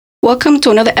Welcome to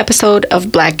another episode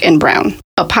of Black and Brown,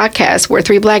 a podcast where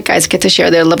three black guys get to share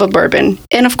their love of bourbon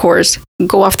and, of course,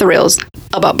 go off the rails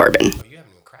about bourbon. You haven't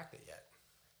even cracked it yet.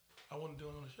 I want to do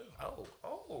it on the show.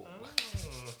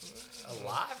 A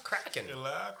live cracking. A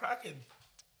live cracking.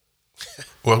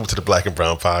 Welcome to the Black and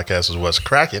Brown podcast. Is what's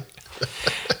cracking.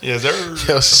 Yes,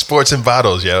 sir. Yo, sports and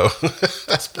bottles, yo.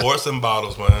 Sports and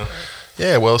bottles, man.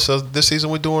 Yeah, well, so this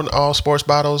season we're doing all sports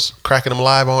bottles, cracking them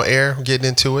live on air, getting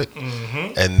into it.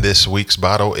 Mm-hmm. And this week's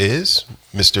bottle is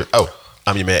Mr.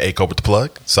 I'm your man, A. Cobra the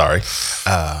Plug. Sorry.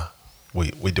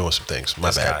 We doing some things. My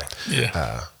bad.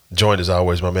 Yeah. Joined as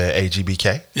always, my man,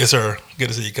 AGBK. Yes, sir. Good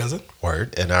to see you, cousin.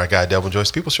 Word. And our guy, Delvin Joyce,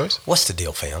 People's Choice. What's the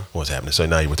deal, fam? What's happening? So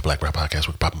now you're with the Black Brown podcast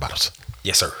with popping bottles.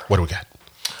 Yes, sir. What do we got?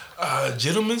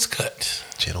 Gentleman's cut.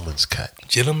 Gentleman's Cut.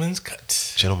 Gentleman's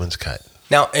cut. Gentleman's Cut.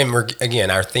 Now, and again,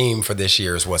 our theme for this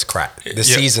year is what's crack. The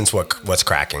season's what's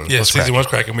cracking. Yeah, What's season cracking? one's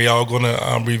cracking. We all going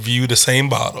to review the same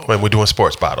bottle. When we're doing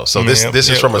sports bottles. So this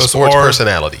is from a Or- sports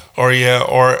personality. Or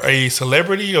a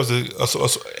celebrity, or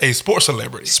a sports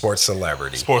celebrity. Sports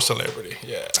celebrity. Sports celebrity,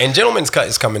 yeah. And Gentleman's Cut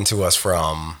is coming to us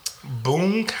from...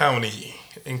 Boone County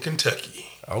in Kentucky.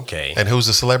 Okay. And who's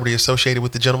the celebrity associated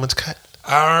with the Gentleman's Cut?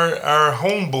 Our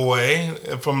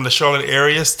homeboy from the Charlotte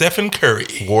area, Stephen Curry.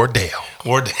 Wardell.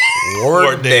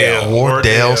 Wardell.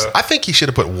 Wardell's. I think he should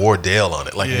have put Wardell on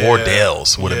it. Like Yeah.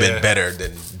 Wardell's would have Yeah. been better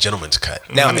than Gentleman's Cut.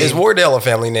 Now, is Wardell a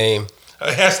family name?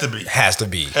 It has to be. Has to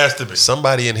be. Has to be.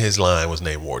 Somebody in his line was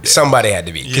named Wardell. Somebody had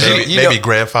to be. 'Cause Yeah. Maybe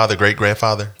grandfather, great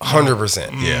grandfather.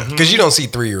 100%. Yeah. Because you don't see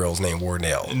 3-year-olds named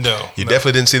Wardell. No. You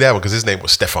definitely didn't see that one because his name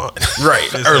was Stefan. Right.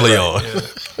 Early Right, on. yeah.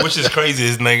 Which is crazy,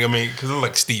 his name. I mean, because it's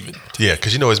like Steven. Yeah,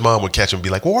 because his mom would catch him and be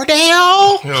like, Wardell.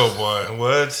 Oh, boy.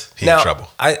 What? He Now, in trouble.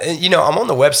 I'm on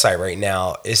the website right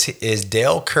now. Is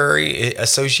Dale Curry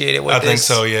associated with I this? think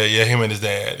so, yeah. Yeah, him and his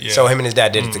dad. Yeah. So him and his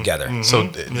dad did it together. So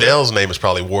Dell's name is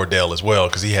probably Wardell as well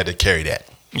because he had to carry that.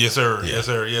 Yes, sir. Yeah. Yes,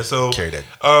 sir. Yeah, so... Carry that.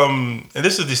 And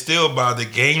this is distilled by the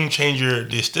Game Changer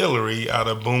Distillery out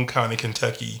of Boone County,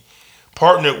 Kentucky,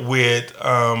 partnered with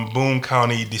Boone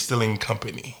County Distilling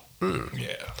Company.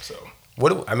 Yeah, so...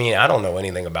 I don't know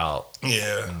anything about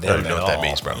Yeah. I don't them even know at what that all.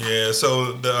 means, bro. Yeah,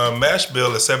 so the mash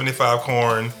bill is 75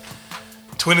 corn,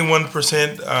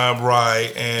 21%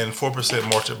 rye, and 4%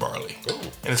 malted barley.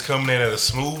 And it's coming in at a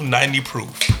smooth 90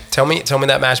 proof. Tell me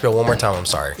that mash bill one more time. I'm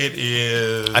sorry. It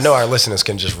is... I know our listeners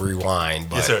can just rewind.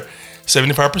 But Yes, sir.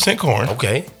 75% corn,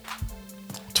 Okay.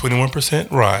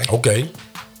 21% rye, Okay.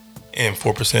 and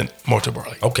 4% malted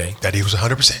barley. Okay. That equals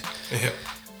 100%. Yeah.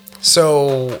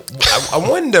 So I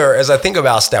wonder, as I think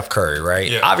about Steph Curry,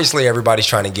 right? Yeah. Obviously, everybody's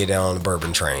trying to get on the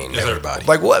bourbon train. Yes, sir. Everybody.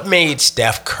 Like, what made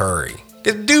Steph Curry?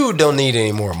 This dude don't need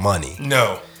any more money.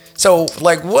 No. So,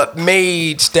 like, what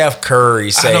made Steph Curry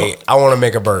say, I want to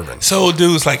make a bourbon? So,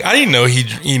 dudes, like, I didn't know he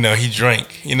drank,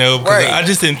 because Right. I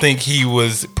just didn't think he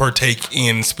was partake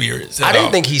in spirits. I didn't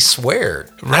think he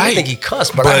sweared. I Right. didn't think he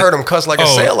cussed, but I heard him cuss like a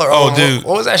Oh, sailor. oh, on, dude.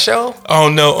 What was that show? Oh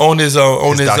no, on his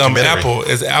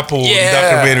documentary. Apple Yeah.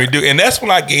 documentary, dude, and that's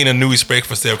when I gained a new respect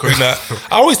for Steph Curry. Now,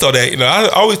 I always thought that, I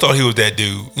always thought he was that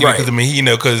dude, Right.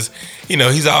 Because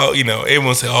he's all,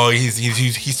 everyone say, oh,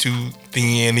 he's too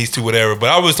thin, he's too whatever, but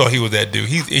I always thought he was that dude.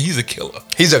 He's a killer.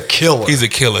 He's a killer. He's a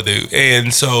killer, dude.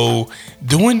 And so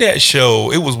doing that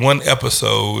show, it was one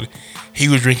episode. He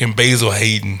was drinking Basil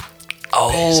Hayden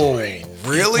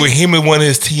really? with him and one of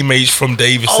his teammates from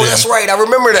Davidson. Oh, that's right. I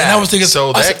remember that. And I was thinking,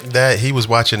 So I said, that he was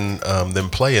watching them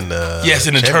play in the Yes,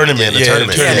 in the champion- tournament. Yeah, in the Yeah,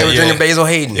 tournament. the yeah, they were yeah. drinking Basil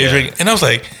Hayden. they drink- and I was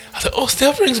like,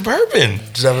 Steph drinks bourbon.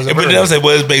 Steph is a But bourbon. then I was like,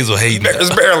 well, it's Basil Hayden.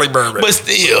 It's barely bourbon. But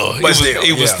still, it was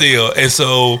yeah. still. And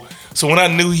so when I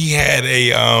knew he had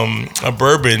a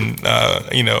bourbon,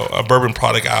 a bourbon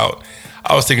product out,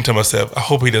 I was thinking to myself, I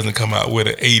hope he doesn't come out with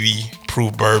an 80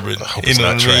 proof bourbon. I hope it's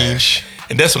not trash.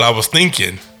 And that's what I was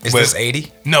thinking. Is But this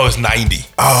 80? No, it's 90.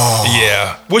 Oh.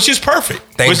 Yeah, which is perfect.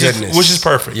 Thank which goodness. Which is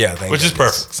perfect. Yeah, thank which is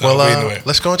goodness. perfect. So, Well, anyway,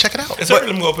 let's go and check it out. it's already,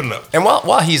 let me open it up. And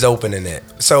while he's opening it,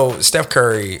 so Steph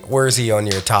Curry, where is he on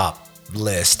your top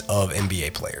list of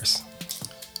NBA players?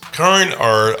 Current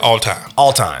or all time?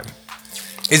 All time.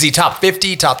 Is he top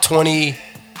 50, top 20?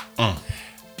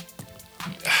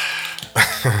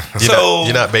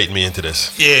 You're not baiting me into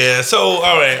this. Yeah. So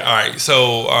all right.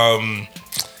 So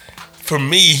for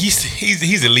me,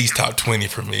 he's at least top 20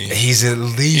 for me. He's at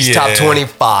least Yeah. top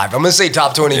 25. I'm going to say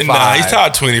top 25. Nah, he's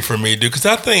top 20 for me, dude. Because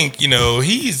I think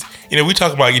he's we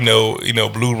talk about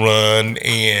Blue Run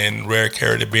and Rare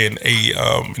Character being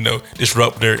a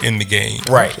disruptor in the game,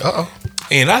 Right. Uh-oh.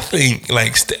 And I think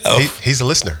like Steph, He's a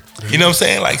listener. you know what I'm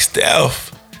saying? Like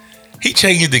Steph, he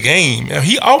changed the game.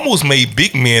 He almost made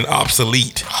big men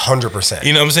obsolete. 100%.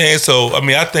 You know what I'm saying? So, I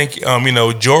mean, I think,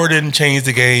 Jordan changed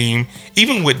the game.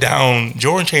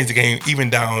 Jordan changed the game even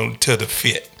down to the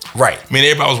fit. Right. I mean,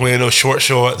 everybody was wearing those short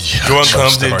shorts. Yeah, Jordan true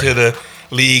comes story. into the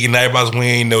league and everybody's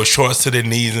wearing those shorts to their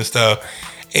knees and stuff.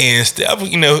 And Steph,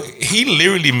 he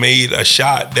literally made a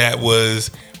shot that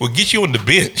would get you on the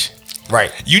bench.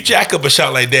 Right. You jack up a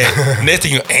shot like that, next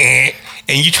thing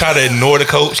and you try to ignore the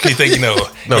coach because you think,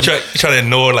 you try to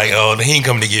ignore like, oh, he ain't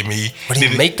coming to get me. But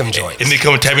he make them joints. And then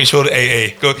come and tap your shoulder,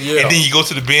 hey, go. Yeah. And then you go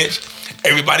to the bench,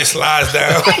 everybody slides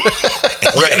down.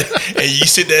 Right. And you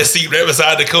sit there seat right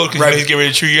beside the coach because he's getting ready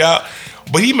to chew you out.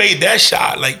 But he made that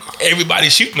shot like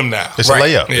everybody's shooting him now. It's a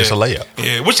layup. Yeah. It's a layup.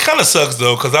 Yeah, which kind of sucks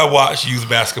though because I watch youth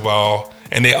basketball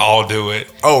and they all do it.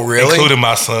 Oh, really? Including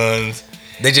my sons.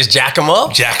 They just jack them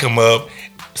up? Jack them up.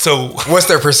 So What's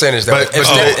their percentage though?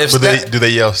 Do they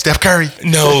yell Steph Curry?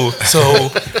 no, so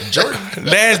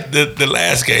the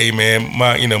last game, man,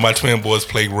 my twin boys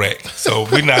play rec, so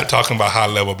we're not talking about high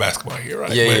level basketball here,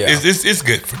 right? Yeah, but yeah. It's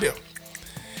good for them.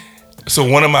 So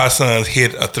one of my sons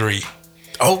hit a 3,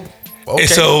 Oh, okay. and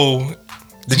so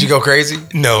Did you go crazy?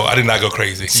 no, I did not go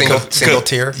crazy. Single Because-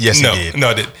 tier? Yes, no, he did. no,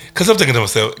 I did because I'm thinking to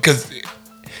myself because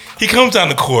he comes down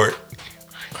the court.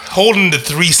 Holding the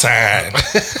 3 sign,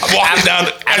 walking down.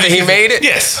 After he made it?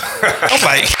 Yes. I'm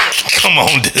like, come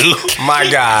on, dude. My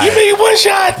God. You made one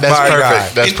shot. That's My perfect.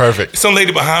 God. That's perfect. Some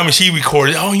lady behind me, she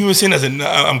recorded. Oh, you were seeing? I said, no,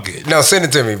 I'm good. No, send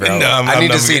it to me, bro. I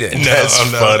need to see that. No, That's I'm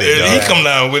not. funny, He dog. come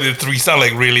down with a 3. Sound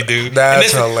like really, dude.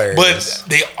 That's And hilarious. But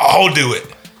they all do it.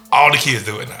 All the kids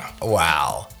do it now.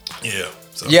 Wow. Yeah.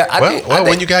 So, Yeah, I Well, think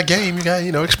when you got game, you got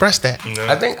express that.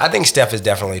 I think Steph is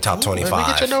definitely top 25. Let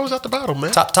me get your nose out the bottle,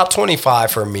 man. Top 25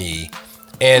 for me.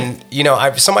 And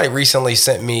somebody recently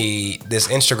sent me this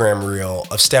Instagram reel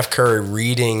of Steph Curry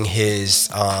reading his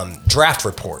draft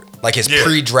report, like his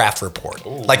pre-draft report,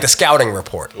 like the scouting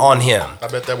report on him. I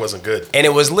bet that wasn't good. And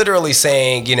it was literally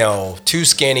saying, too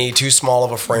skinny, too small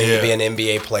of a frame Yeah. to be an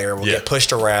NBA player, will Yeah. get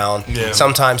pushed around, Yeah.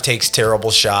 sometimes takes terrible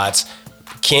shots,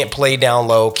 can't play down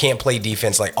low, can't play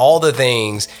defense, like all the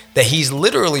things that he's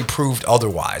literally proved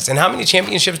otherwise. And how many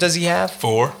championships does he have?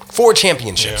 4. 4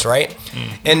 championships, Yeah. right?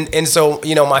 And so,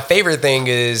 my favorite thing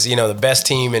is, the best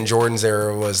team in Jordan's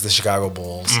era was the Chicago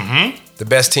Bulls. Mm-hmm. The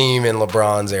best team in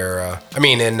LeBron's era,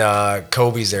 in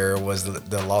Kobe's era was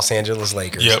the Los Angeles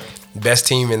Lakers. Yep. Best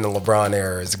team in the LeBron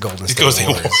era is the Golden State Golden State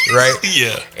Warriors, Warriors. right?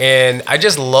 Yeah. And I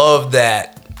just love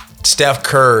that Steph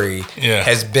Curry Yeah.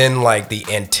 has been like the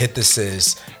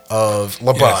antithesis of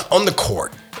LeBron Yes. on the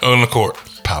court. On the court.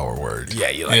 Power word. Yeah,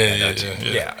 you like Yeah, that, yeah,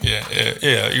 don't you?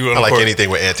 yeah. You were on I the like court. anything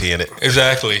with anti in it.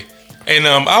 Exactly. And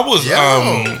I was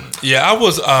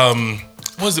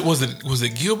was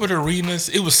it Gilbert Arenas?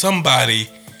 It was somebody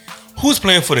who was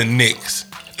playing for the Knicks.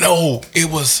 No, it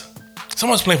was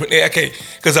someone's playing for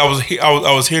because I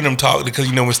was hearing them talk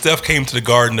because when Steph came to the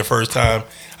Garden the first time,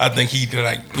 I think he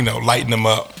lightened them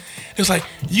up. It was like,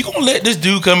 you gonna let this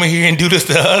dude come in here and do this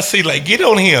to us? He like, get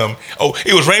on him. Oh,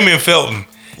 it was Raymond Felton.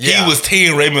 Yeah. He was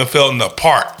tearing Raymond Felton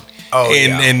apart. Oh,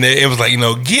 and it was like,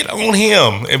 get on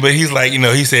him. But he's like,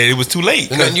 he said it was too late.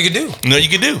 There's nothing you could do. Nothing you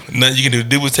could do. Nothing you can do.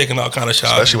 Dude was taking all kind of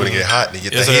shots. Especially when it get hot and you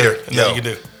get Yes, the sir. heater. Nothing you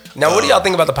can do. Now, what do y'all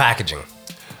think about the packaging?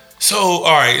 So, all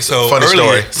right. So Funny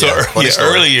earlier, story. Yeah, funny story.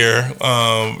 earlier,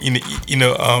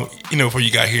 before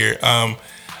you got here, I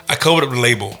covered up the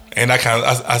label, and I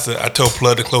told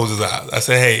Plug to close his eyes. I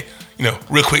said, hey,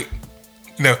 real quick,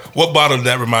 what bottle did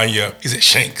that remind you of? He said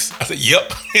Shanks. I said,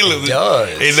 yep. It does.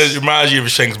 It reminds you of a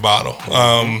Shanks bottle.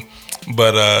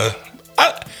 But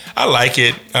I like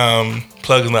it.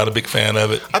 Plug is not a big fan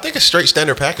of it. I think it's straight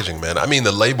standard packaging, man. I mean,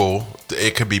 the label,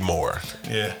 it could be more.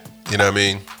 Yeah. You know what I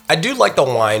mean? I do like the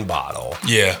wine bottle.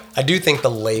 Yeah. I do think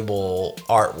the label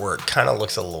artwork kind of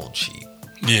looks a little cheap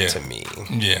Yeah. to me.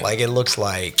 Yeah. Like it looks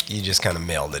like you just kind of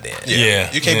mailed it in.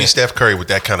 Yeah. You can't be Steph Curry with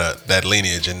that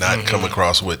lineage and not Mm-hmm. come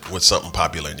across with something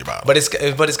popular in your bottle. But it's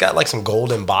got like some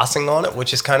gold embossing on it,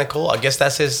 which is kind of cool. I guess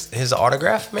that's his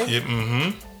autograph, maybe. Yeah,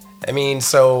 mm-hmm. I mean,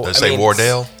 so Does it say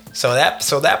Wardell? So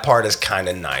that part is kind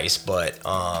of nice, but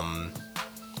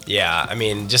yeah, I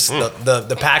mean, just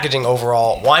the packaging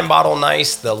overall, wine bottle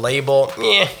nice, the label,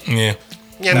 yeah. Yeah.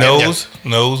 Yeah, Nose.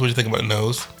 What do you think about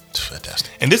nose? It's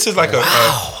fantastic. And this is like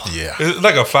Yeah. it's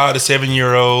like a 5 to 7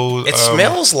 year old. It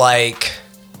smells like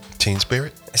Teen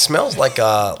Spirit? it's got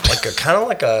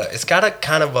a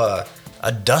kind of a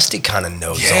dusty kind of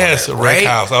nose. Yes, on a it, Rick right?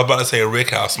 House. I was about to say a Rick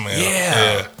House smell.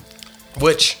 Yeah.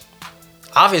 Which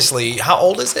obviously, how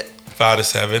old is it? 5 to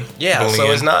 7. Yeah, so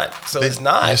Bullying. it's not. So it's I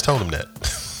not. just told him that.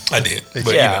 I did.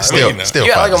 But, Yeah, Still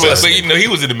yeah, like I'm fine. listening. But he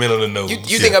was in the middle of the nose.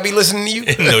 You think I'd be listening to you?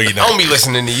 No, you're I not. don't be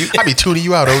listening to you. I be tuning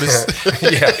you out, Otis.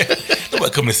 Yeah.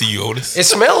 Nobody coming to see you, Otis. It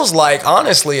smells like,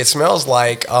 honestly, it smells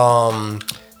like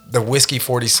the Whiskey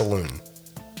 40 Saloon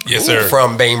Yes, sir.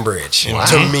 from Bainbridge.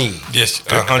 To me, Yes,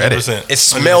 100%. it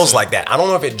smells like that. I don't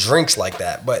know if it drinks like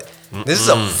that, but this is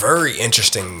a very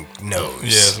interesting nose. Yeah,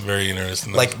 it's very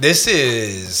interesting. Like this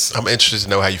is I'm interested to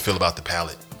know how you feel about the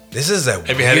palate. a have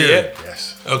you weird, had it yet?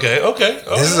 Yes. Okay.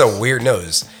 This is a weird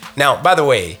nose. Now, by the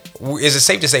way, is it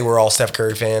safe to say we're all Steph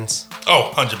Curry fans?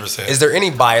 100%. Is there any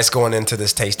bias going into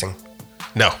this tasting?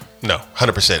 No,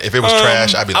 100%. If it was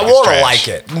trash, I'd be like, I it's want to trash. like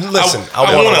it. Listen, I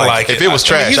I want want to to like it. If it was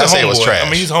trash, he's a I'd say it was homeboy. trash. I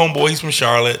mean, he's a homeboy. He's from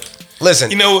Charlotte. Listen,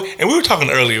 You know, and we were talking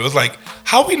earlier. It was like,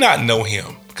 how we not know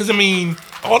him? Because I mean,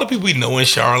 all the people we know in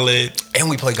Charlotte, and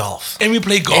we play golf. and we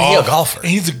play golf. And he a golfer. And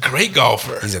he's a great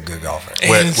golfer. He's a good golfer.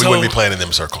 And We so- wouldn't be playing in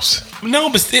them circles. No,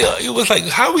 but still, it was like,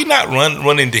 how we not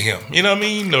run into him? You know what I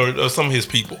mean? Or some of his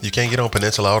people. You can't get on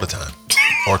Peninsula all the time.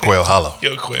 Or Quail Hollow.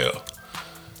 Yo, Quail.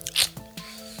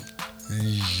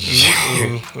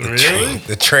 Really?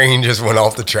 The train just went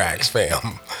off the tracks,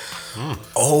 fam.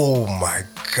 Oh my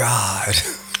God.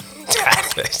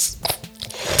 That is.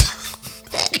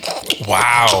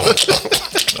 Wow.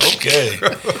 Okay.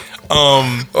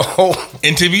 Oh,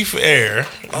 And to be fair,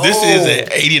 this is an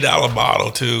 $80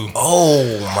 bottle too.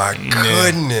 oh my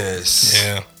goodness.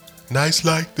 Yeah. Nights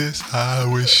like this, I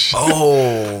wish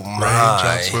Oh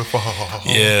raindrops my. would fall.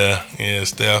 Yeah,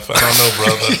 Steph. I don't know,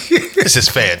 brother. This is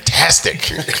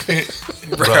fantastic.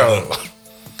 Bro.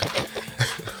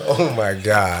 Oh my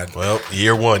God. Well,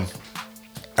 year one.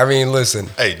 I mean, listen,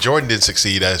 Hey, Jordan didn't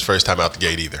succeed at his first time out the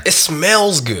gate either. it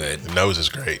smells good. The nose is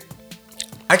great.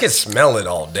 I could smell it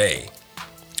all day.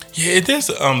 Yeah, there's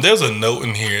a note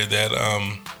in here that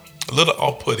a little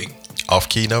off-putting. Off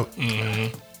key note.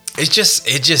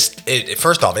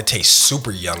 First off, it tastes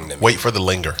super young to me. Wait for the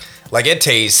linger. Like it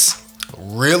tastes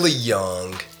really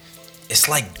young. It's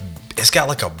got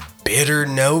like a bitter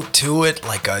note to it.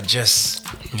 Like a just,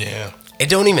 Yeah. it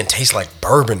don't even taste like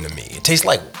bourbon to me. It tastes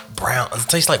like brown. It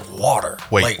tastes like water.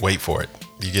 Wait for it.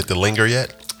 You get the linger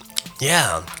yet?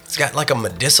 Yeah, it's got like a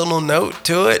medicinal note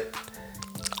to it.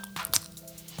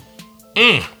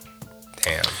 Damn.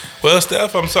 Well,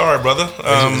 Steph, I'm sorry, brother.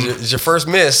 It's your first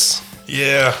miss.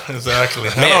 Yeah, exactly.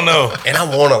 I don't know. And I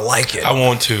want to like it. I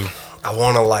want to. I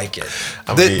want to like it.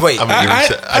 I'm gonna need- Wait, I'm gonna I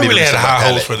give you- need really to had a set my high hopes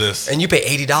palate. for this. and you pay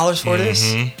 $80 for this?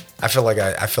 I feel like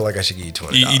I should give you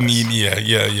 $20. You need, yeah.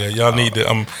 Y'all need to.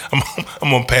 I'm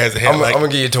gonna pass the hat I'm like gonna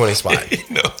give you 20 spot.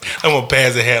 I'm gonna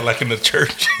pass the hat like in the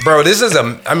church. Bro, this is I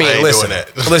mean, I ain't listen, doing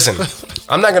that. listen.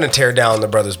 I'm not gonna tear down the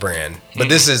Brothers brand, but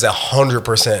this is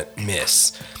 100%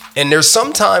 miss. And there's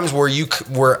some times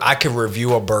where I could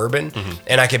review a bourbon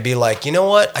and I could be like, you know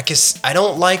what? I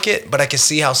don't like it, but I can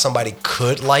see how somebody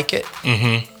could like it.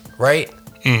 Right?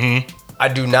 I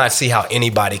do not see how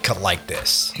anybody could like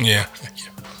this. Yeah.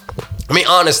 I mean,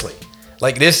 honestly,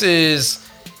 like this is.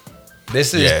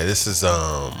 Yeah, this is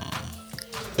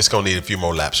it's gonna need a few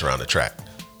more laps around the track.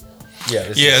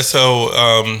 This Yeah. is- So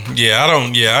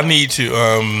I need to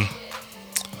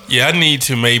I need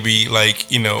to maybe like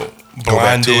Go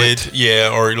back to blinded. it.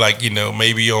 Yeah, or like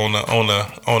maybe on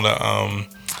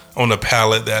a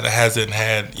palette that hasn't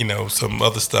had some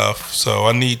other stuff. So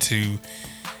I need to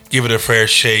give it a fair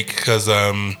shake because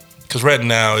right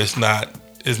now it's not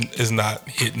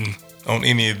hitting on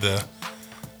any of the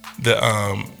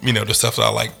stuff that I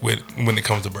like when it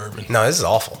comes to bourbon. No, this is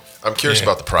awful. I'm curious Yeah.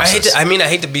 about the process. I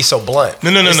hate to be so blunt. No.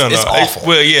 It's awful.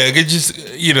 Well, yeah, it just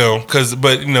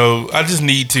I just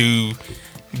need to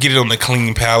get it on the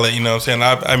clean palate. You know what I'm saying?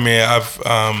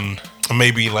 I've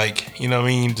maybe like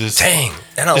just Dang,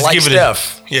 and I just like give it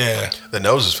Steph. yeah. The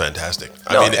nose is fantastic.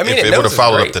 No, if the it nose would have is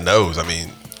followed great. up the nose, I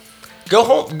mean, Go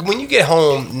home when you get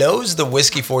home. Nose the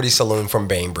Whiskey 40 Saloon from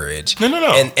Bainbridge. No.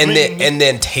 And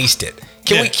then taste it.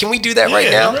 Can we do that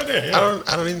right Yeah, now? Right there, yeah.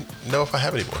 I don't even know if I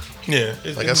have any more. Yeah,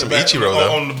 it's I in got the some back, Ichiro,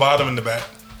 though. on the bottom and the back.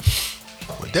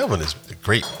 Well, Delvin is a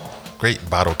great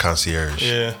bottle concierge.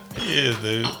 Yeah, he is,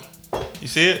 dude. You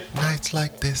see it? Nights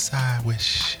like this, I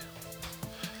wish.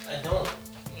 I don't.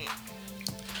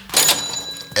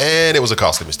 And it was a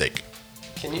costly mistake.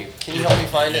 Can you help me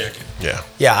find it? Yeah.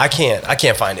 Yeah, I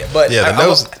can't find it. But Yeah, the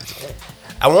nose.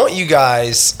 I want you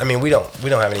guys. I mean, we don't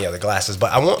have any other glasses,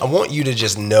 but I want you to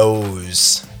just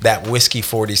nose that Whiskey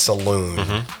 40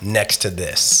 Saloon next to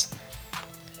this,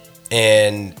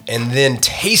 and then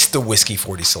taste the Whiskey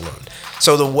 40 Saloon.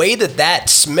 So the way that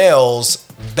smells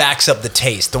backs up the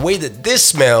taste. The way that this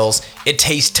smells, it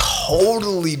tastes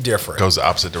totally different. Goes the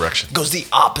opposite direction. Goes the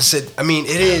opposite. I mean,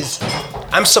 it is.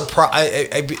 I'm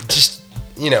surprised. I just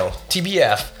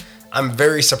TBF, I'm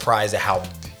very surprised at how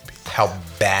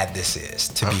bad this is,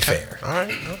 to be fair. All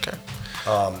right, okay.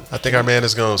 I think our man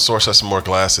is going to source us some more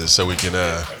glasses so we can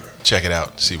check it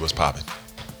out and see what's popping.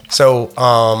 So,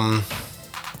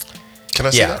 can I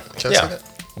see that? Can I see that?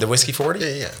 The Whiskey 40?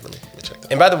 Yeah. Let me check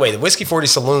that. And by the way, the Whiskey 40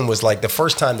 Saloon was like the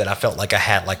first time that I felt like I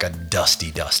had like a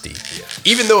dusty. Yeah.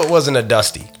 Even though it wasn't a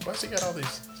dusty. Why's he got all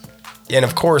these? And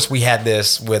of course, we had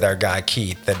this with our guy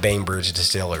Keith at Bainbridge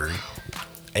Distillery.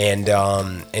 And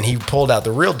he pulled out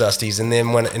the real Dusties, and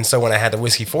then when I had the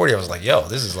Whiskey 40, I was like, "Yo,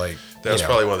 this is like." That's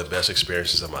probably one of the best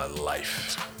experiences of my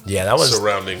life. Yeah, that was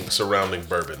surrounding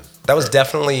bourbon. That was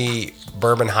definitely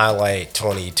Bourbon Highlight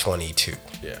 2022.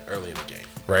 Yeah, early in the game.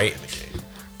 Right.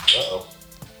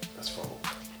 That's full.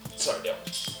 Sorry, Dale.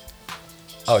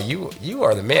 Oh, you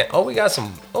are the man. Oh, we got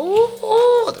some.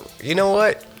 Oh, you know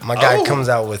what? My guy comes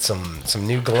out with some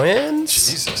new Glens.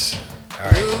 Jesus. All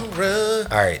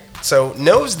right. So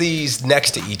nose these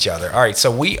next to each other. All right. So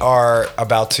we are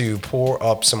about to pour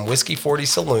up some Whiskey 40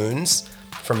 Saloons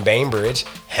from Bainbridge.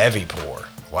 Heavy pour.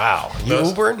 Wow. You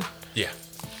Ubering? Yeah.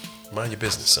 Mind your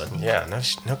business, son. Yeah.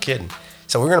 No kidding.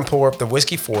 So we're gonna pour up the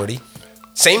Whiskey 40.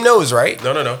 Same nose, right?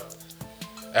 No.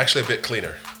 Actually, a bit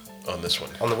cleaner on this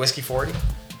one. On the Whiskey 40.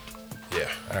 Yeah.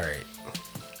 All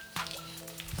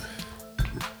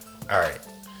right.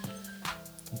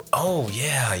 Oh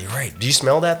yeah, you're right. Do you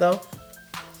smell that though?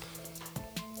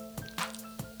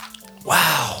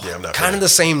 Wow. Yeah, I'm not kind of the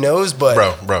same nose, but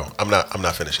bro, I'm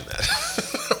not finishing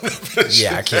that.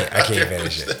 Yeah, I can't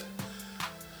finish it.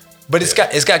 But it's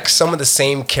got some of the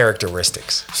same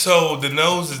characteristics. So the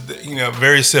nose is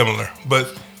very similar,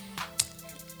 but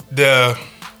the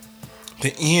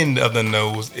end of the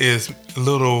nose is a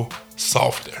little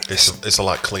softer. It's a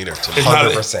lot cleaner to me.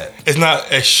 100%. It's not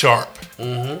as sharp.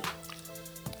 Mm-hmm.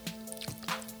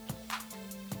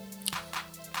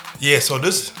 Yeah, so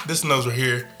this nose right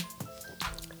here.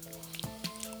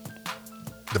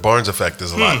 The Barnes effect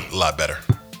is a lot better.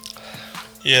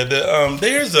 Yeah,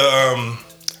 there's a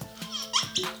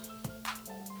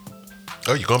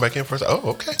Oh, you going back in first?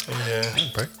 Oh, okay. Yeah.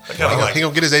 He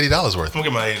gonna get his $80 worth. I'm gonna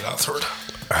get my $80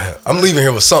 worth. I'm leaving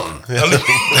here with something.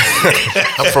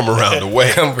 I'm from around the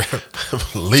way. I'm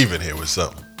leaving here with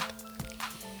something.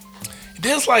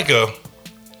 There's like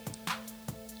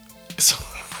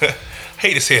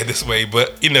hate to say it this way,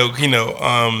 but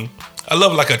I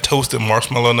love like a toasted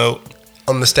marshmallow note.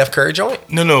 On the Steph Curry joint?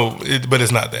 No, but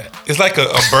it's not that. It's like a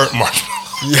burnt marshmallow.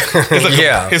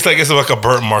 Yeah. It's like a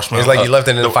burnt marshmallow. It's like you left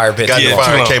it in the fire pit. Got in the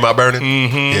fire and came out burning?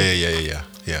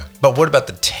 Mm-hmm. Yeah. But what about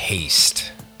the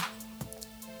taste?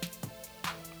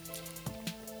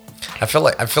 I feel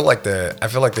like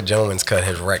the gentleman's cut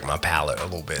has wrecked my palate a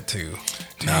little bit too.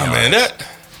 Nah, man, that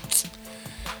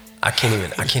I can't even.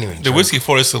 the drink. Whiskey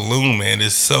 40 Saloon, man,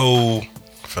 is so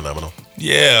Phenomenal.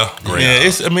 yeah. Great. Yeah,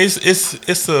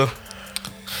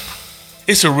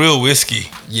 it's a real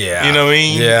whiskey. Yeah. You know what I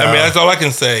mean? Yeah. I mean, that's all I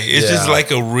can say. It's just Yeah. like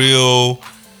a real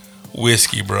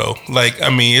whiskey, bro. Like,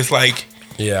 I mean, it's like,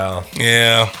 Yeah.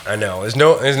 yeah. I know. There's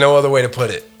no other way to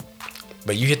put it.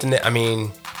 But you hit the net. I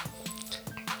mean,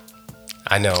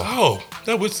 I know. Oh,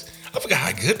 I forgot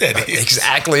how good that is.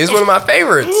 Exactly. It's one of my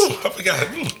favorites. Ooh, I forgot.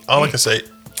 All I can say,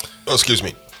 excuse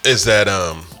me, is that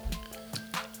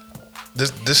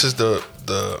this is the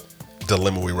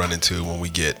dilemma we run into when we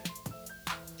get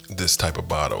this type of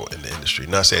bottle in the industry.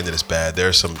 Not saying that it's bad. There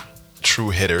are some true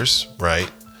hitters, right?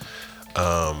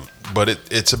 But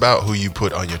it's about who you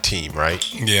put on your team, right?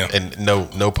 Yeah. And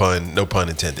no pun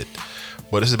intended.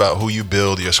 But it's about who you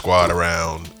build your squad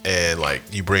around, and like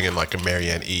you bring in like a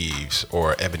Marianne Eves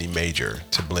or Ebony Major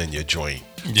to blend your joint,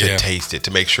 to taste it,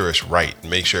 to make sure it's right,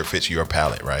 make sure it fits your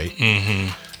palate, right?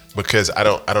 Mm-hmm. Because I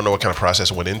don't know what kind of process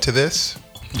went into this.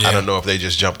 Yeah. I don't know if they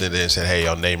just jumped in there and said, "Hey,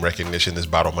 on name recognition, this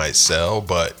bottle might sell."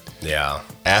 But Yeah.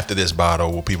 after this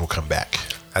bottle, will people come back?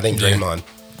 I think Draymond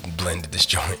blended this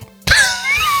joint.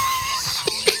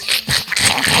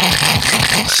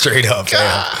 Straight up,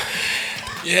 man.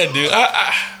 Yeah, dude.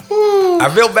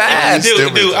 I feel bad.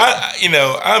 Dude,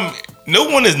 no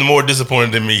one is more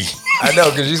disappointed than me. I know,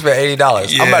 because you spent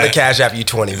 $80. I'm about to cash app you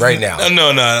 20 right now.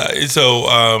 No. So,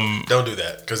 Don't do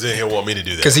that, because then he'll want me to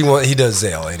do that. Because he does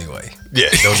Zelle anyway. Yeah,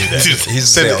 don't do that. He's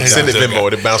send it Zelle. Venmo,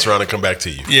 it'll bounce around and come back to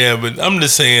you. yeah, but I'm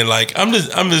just saying, like, I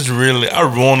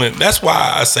wanted. That's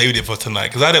why I saved it for tonight,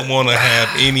 because I didn't want to have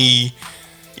any,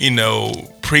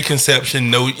 preconception.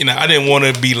 No, I didn't want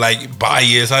to be like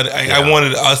biased. I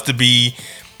wanted us to be,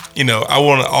 I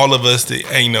wanted all of us to,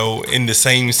 in the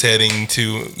same setting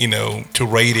to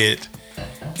rate it,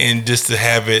 and just to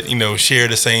have it, share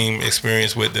the same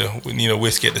experience with the,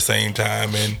 whiskey at the same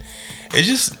time,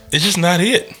 it's just not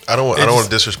it. I don't want to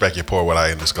disrespect your pour while I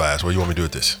in this glass. What do you want me to do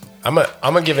with this? I'm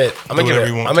gonna give it. I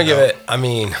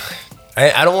mean,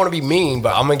 I don't want to be mean,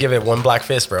 but I'm gonna give it one black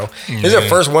fist, bro. This is the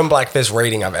first one black fist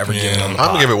rating I've ever given. I'm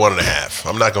gonna give it 1.5.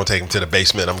 I'm not gonna take him to the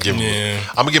basement. I'm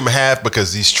gonna give him a half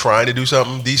because he's trying to do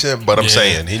something decent. But I'm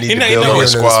saying he needs to build on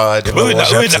his squad.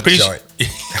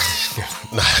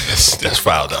 That's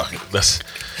foul, dog. That's.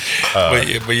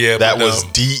 That was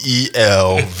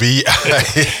DELVIN.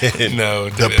 No,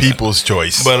 the people's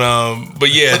choice. But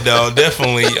yeah, dog,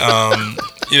 definitely. I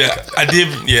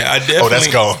definitely. Oh, that's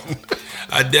gone.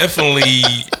 I definitely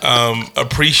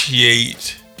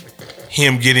appreciate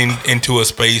him getting into a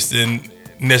space that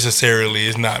necessarily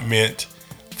is not meant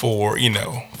for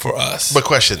us. But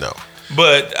question though.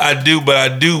 But I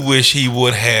do wish he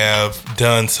would have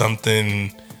done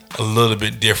something a little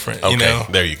bit different. Okay,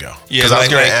 there you go. Yeah, because I was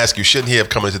going to ask you, shouldn't he have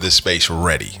come into this space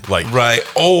ready? Right,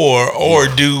 or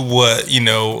do what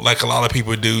like a lot of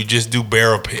people do, just do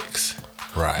barrel picks.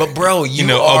 Right, but bro,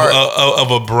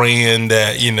 of a brand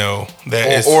that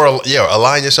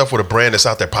align yourself with a brand that's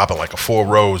out there popping like a Four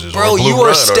Roses, bro. Or a Blue you Run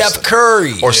are Steph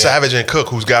Curry or Savage and Cook,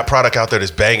 who's got product out there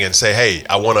that's banging. Say, hey,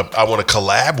 I want to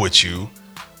collab with you.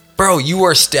 Bro, you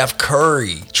are Steph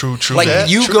Curry. True. Like that,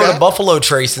 you true go that. to Buffalo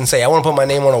Trace and say, I want to put my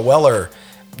name on a Weller.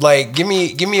 Like, give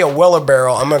me a Weller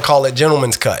barrel. I'm gonna call it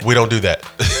Gentleman's Cut. We don't do that.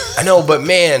 I know, but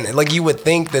man, like you would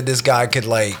think that this guy could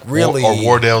like really or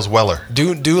Wardell's Weller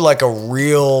do like a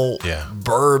real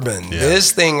bourbon. Yeah.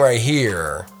 This thing right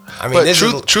here. I mean, but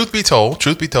truth be told,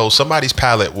 somebody's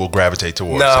palate will gravitate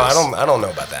towards. No, this. I don't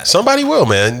know about that. Somebody will,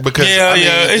 man, because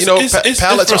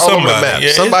palettes are all over the map.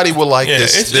 Somebody will like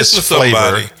this flavor.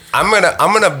 Somebody. I'm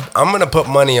gonna put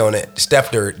money on it.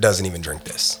 Steph doesn't even drink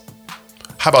this.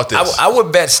 How about this? I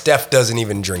would bet Steph doesn't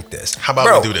even drink this. How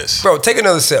about we do this? Bro, take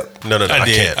another sip. No, I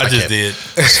can't. I just did.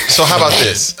 So how about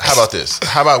this?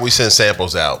 How about we send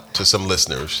samples out to some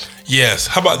listeners? Yes.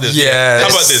 How about this? Yes. How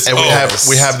about this? And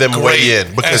we have them weigh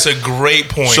in. Because that's a great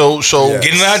point. So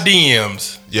getting our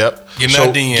DMs. Yep.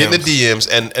 Getting the DMs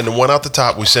and the one out the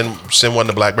top, we send one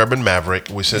to Black Bourbon Maverick.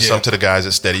 We send some to the guys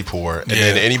at Steady Pour, and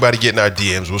then anybody getting our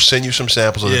DMs, we'll send you some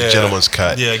samples of the Gentleman's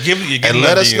Cut. Yeah, and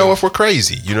let us know if we're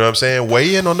crazy. You know what I'm saying?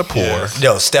 Weigh in on the pour. Yes.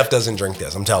 Yo, Steph doesn't drink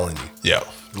this. I'm telling you. Yeah.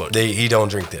 Look, he don't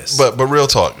drink this. But real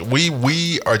talk,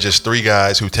 we are just three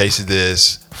guys who tasted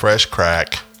this fresh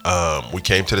crack. We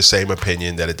came to the same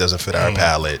opinion that it doesn't fit our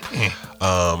palate.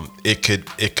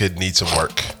 It could need some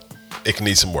work. It can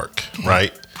need some work,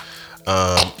 right?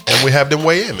 And we have them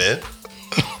weigh in, man.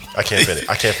 I can't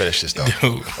finish this though.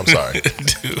 Dude. I'm sorry.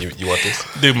 Dude. You want this?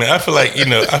 Dude, man, I feel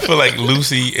like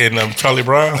Lucy and Charlie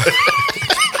Brown.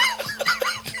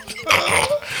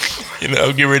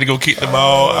 I'm getting ready to go kick the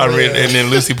ball. And then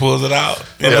Lucy pulls it out.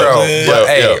 But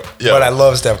I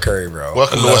love Steph Curry, bro.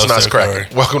 Welcome to What's Not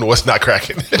Cracking. Welcome to What's Not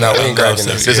Cracking. No, we ain't cracking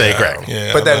this. This ain't cracking.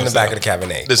 Yeah, put that in the back of the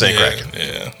Cabernet. This ain't cracking.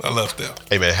 Yeah, I love Steph.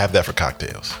 Hey man, have that for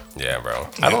cocktails. Yeah, bro.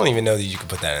 I don't even know that you could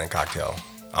put that in a cocktail.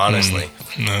 Honestly,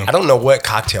 no. I don't know what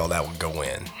cocktail that would go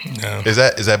in. No. Is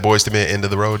that Boys to Men End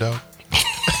of the Road though?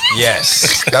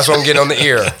 Yes, that's what I'm getting on the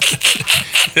ear.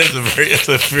 That's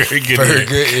a very good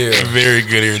ear. Very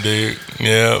good ear, dude.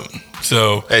 Yeah.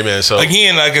 So, hey man. So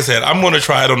again, like I said, I'm gonna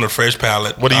try it on the fresh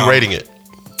palate. What are you rating it?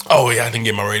 Oh yeah, I didn't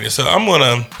get my rating. So I'm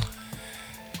gonna.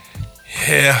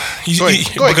 Yeah. Go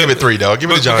ahead, give it 3, dog. Give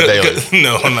it to John Daly.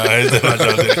 No, it's not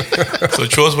John Daly. So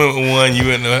Choice went with 1. You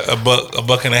went a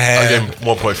buck and a half. I gave him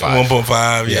 1.5.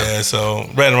 1.5. Yeah. So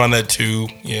right around that 2.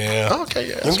 Yeah. Okay.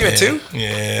 Yeah. You give it 2?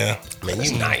 Yeah. Man,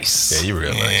 you nice. Yeah, you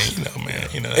real nice. Man.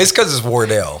 It's because it's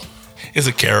Wardell. It's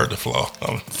a character flaw.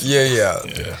 Yeah.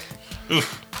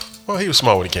 Well, he was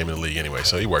small when he came in the league anyway,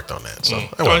 so he worked on that. So.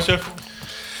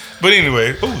 But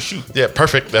anyway, oh shoot. Yeah,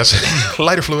 perfect. That's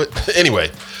lighter fluid.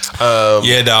 Anyway.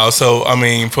 Yeah, dog. So I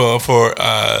mean,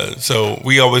 so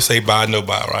we always say buy, no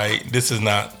buy, right? This is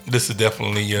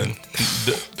definitely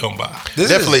don't buy.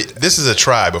 This is a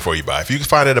try before you buy. If you can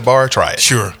find it at a bar, try it.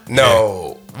 Sure. No.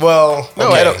 Yeah. Well,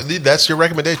 no, okay. That's your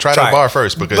recommendation. Try it at a bar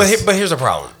first, because. But here's the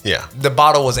problem. Yeah. The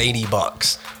bottle was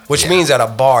 $80, which means at a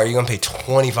bar you're gonna pay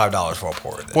 $25 for a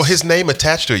pour of this. Well, his name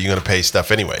attached to it, you're gonna pay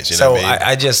stuff anyways. You know what I mean?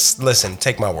 I just listen.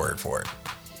 Take my word for it.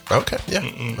 Okay. Yeah.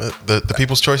 The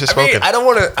people's choice is spoken. I don't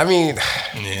want to.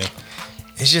 Yeah.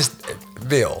 It's just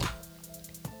Bill.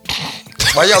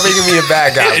 Why y'all making me a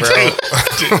bad guy, bro?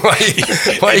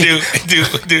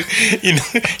 Dude.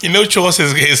 You know, Choice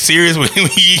is serious when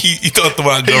he talked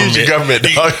about government. He government,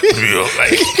 dog.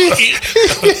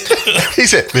 He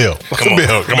said, "Bill, come on,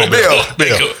 Bill.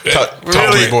 Talk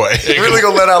to me, boy. You really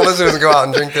gonna let our listeners go out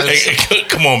and drink this? Hey,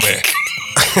 come on, man."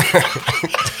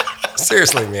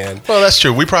 Seriously, man. Well, that's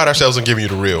true. We pride ourselves on giving you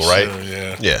the real, right? Sure,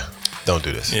 yeah. Yeah. Don't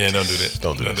do this. Yeah, don't do that.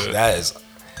 Don't do this. That is,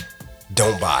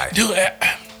 don't buy. Dude,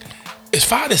 it's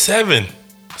 5 to 7.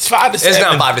 It's 5 to 7. It's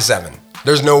not 5 to 7.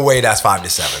 There's no way that's 5 to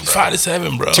 7, bro. 5 to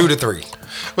 7, bro. 2 to 3.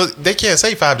 Well, they can't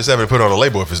say 5 to 7 and put it on a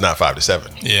label if it's not 5 to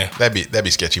 7. Yeah. That'd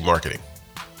be sketchy marketing.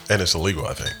 And it's illegal,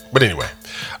 I think. But anyway.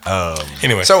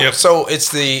 Anyway, So yep. so it's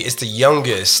the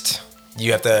youngest.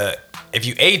 You have to, if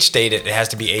you age state it has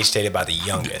to be age stated by the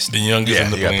youngest. The youngest Yeah,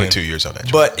 in the you got to blend. put 2 years on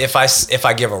that. But if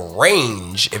I give a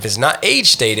range, if it's not age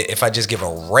stated, if I just give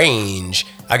a range,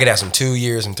 I could have some 2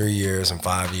 years, some 3 years, some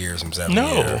 5 years, some 7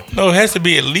 years. No, it has to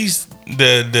be at least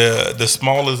the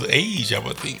smallest age, I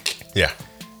would think. Yeah.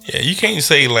 Yeah, you can't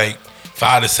say like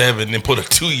 5 to 7 and put a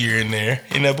 2 year in there,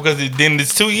 because then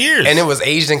it's 2 years. And it was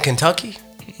aged in Kentucky.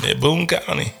 Yeah, Boone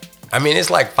County. I mean, it's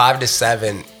like 5 to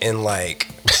 7 in like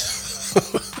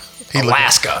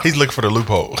Alaska. He's looking for the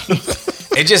loophole.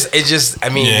 It just. I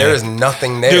mean, Yeah. there is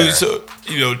nothing there. Dude, so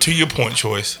to your point,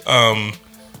 Choice,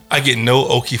 I get no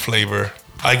oaky flavor.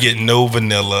 I get no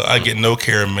vanilla. I get no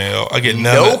caramel. I get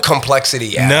none. No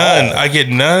complexity at None. all. I get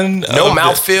none. No of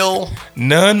mouthfeel.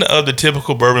 None of the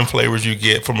typical bourbon flavors you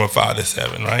get from a 5 to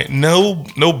 7, right?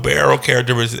 No barrel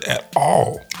characteristics at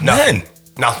all. None.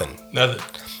 Nothing. Nothing.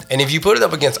 And if you put it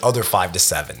up against other 5 to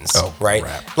 7s, Oh, right?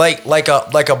 crap. Like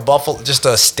a Buffalo, just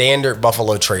a standard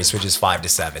Buffalo Trace, which is 5 to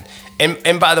 7.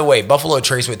 And by the way, Buffalo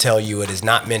Trace would tell you it is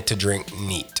not meant to drink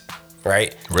neat,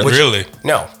 right? Really?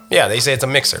 No. Yeah, they say it's a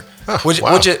mixer, Huh, which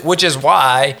wow. which is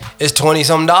why it's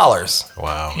 $20-some.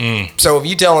 Wow. So if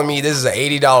you telling me this is an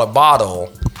 $80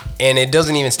 bottle and it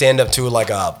doesn't even stand up to like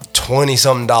a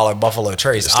 $20-some Buffalo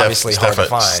Trace, obviously hard to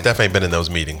find. Steph ain't been in those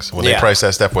meetings. When they Yeah. priced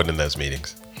that, Steph wasn't in those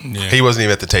meetings. Yeah. He wasn't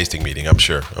even at the tasting meeting, I'm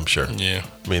sure. Yeah.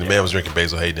 I mean, the man was drinking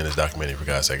Basil Hayden in his documentary, for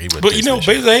God's sake. He wouldn't But you taste know, that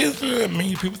shit. Basil Hayes, I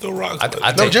mean, people throw rocks. I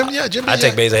but- take, Jim I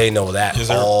take Basil Hayden over that Yes,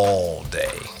 sir. all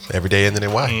day. Every day and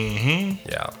then why?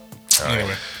 Yeah.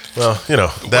 anyway. Well, you know,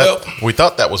 Well- we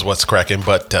thought that was what's cracking,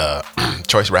 but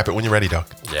Choice, wrap it when you're ready, dog.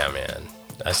 Yeah, man.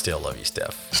 I still love you,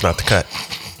 Steph. It's not the cut,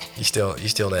 You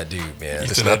still that dude, man.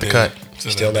 It's not the cut.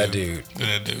 Still that dude. Still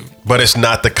that dude. but it's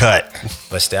not the cut.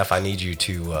 But Steph, I need you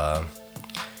to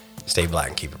stay black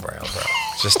and keep it brown, bro.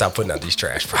 Just stop putting out these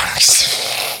trash products.